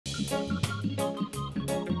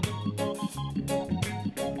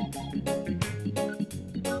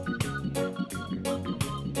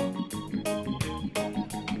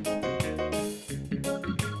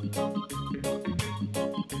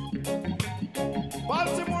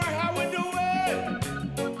Baltimore, how we doing?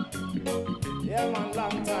 Yeah, man,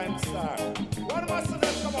 long time star. One of us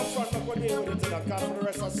today come up front and go deal with it in a car for the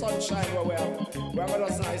rest of sunshine where we are. We're going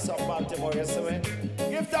to nice up Baltimore, you see me?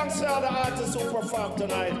 Give thanks to all the artists who perform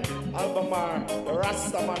tonight. Albemarle, the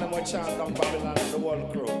Rasta man and we chant down Babylon and the whole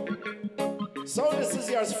crew. So this is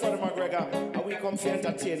yours, Freddie McGregor, and we come to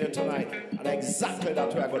entertain you tonight. And exactly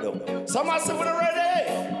that we're going to do. So massive, we're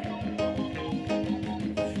ready!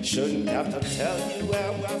 Shouldn't have to tell you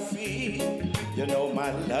how I feel. You know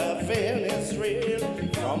my loving is real.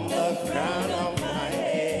 From the crown of my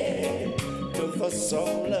head to the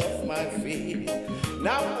sole of my feet.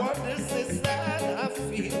 Now what is this that I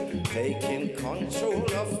feel taking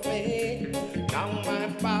control of me? Now my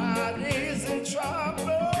body's in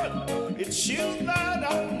trouble. It's you that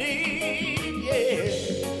I need, yeah.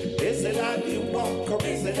 Is it how you walk or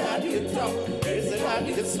is it how you talk? Is it how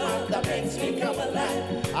you smile that makes me come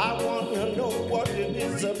alive? I want to know what it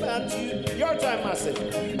is about you. Your time, I say.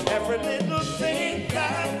 Every little thing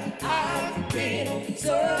that I've been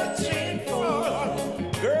searching for,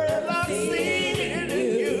 girl, I see it in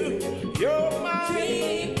you. You're my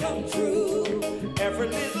dream come true. Every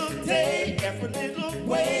little day, every little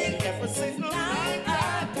way, every single night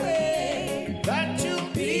I pray that you'll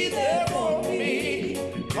be there for me.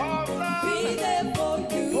 Cause I'll be there for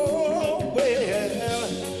you. Oh, well,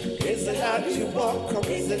 is it how you walk or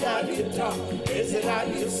is it how you talk? Is it how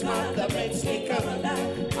you smile that makes me come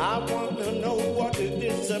alive? I want to know what it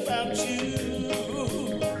is about you.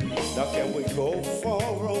 Now can we go for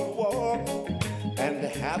a walk and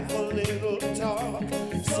have a little talk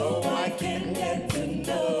so I can get to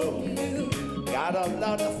know you? Got a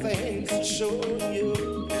lot of things to show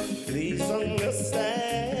you. Please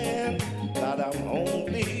understand that I'm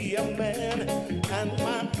only a man and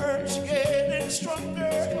my urge getting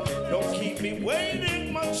stronger. Don't keep me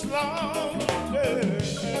waiting much longer.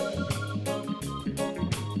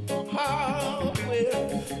 I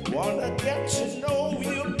will wanna get to know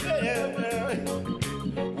you better.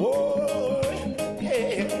 Whoa,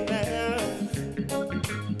 yeah, now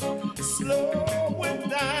slow it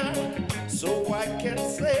down so I can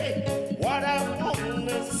say what I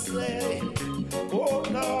wanna say. Oh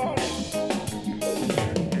Lord.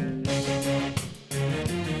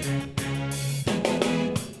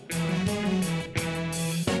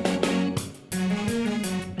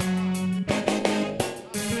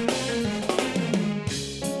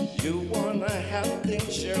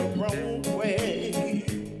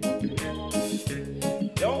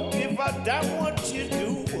 Damn what you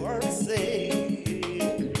do or say.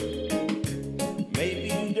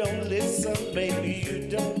 Maybe you don't listen, maybe you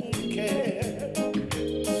don't care.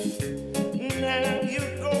 Now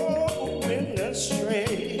you're going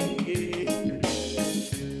astray.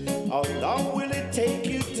 How long will it take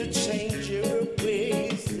you to change your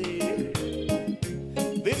ways?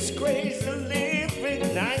 This crazy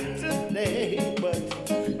living night and day. But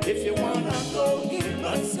if you wanna go, you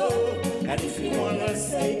must go. And if you wanna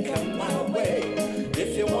say, come my way.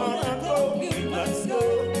 If you wanna go, you must go.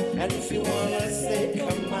 And if you wanna say,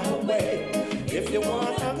 come my way. If you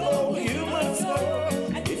wanna go, you must go.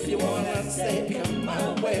 And if you wanna say, come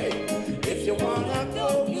my way. If you wanna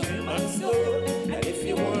go, you must go. And if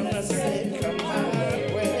you wanna say, come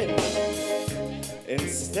my way.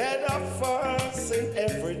 Instead of fussing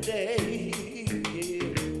every day,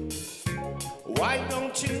 why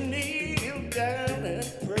don't you kneel down and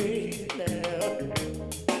pray now?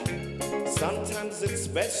 Sometimes it's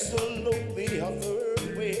best to look the other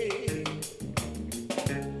way.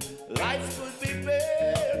 Life could be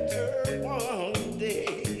better one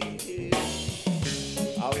day.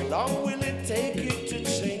 How long will it take you to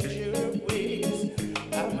change your ways?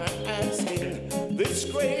 I'm asking this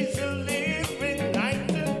crazy living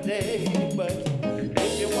night and day. But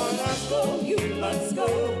if you wanna go, you must go.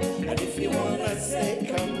 And if you wanna say,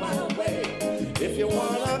 come my way. If you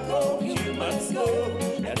wanna go, you must go.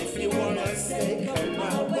 And if you wanna say, come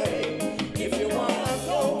my way. If you wanna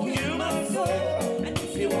go, you must go. And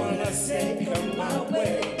if you wanna say, come my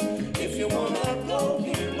way. If you wanna go,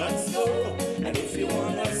 you must go. And if you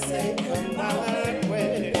wanna say, come my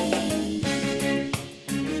way.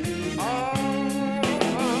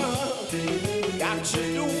 Got to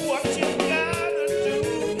do what you gotta do,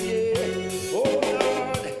 yeah. Oh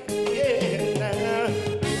Lord, yeah, now.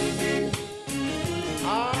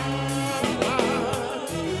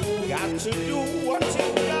 Got to do what you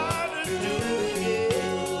gotta do,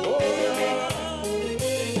 yeah. Oh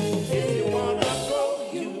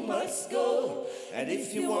And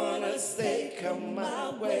if you wanna stay, come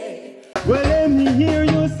my way. Well, let me hear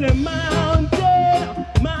you say, my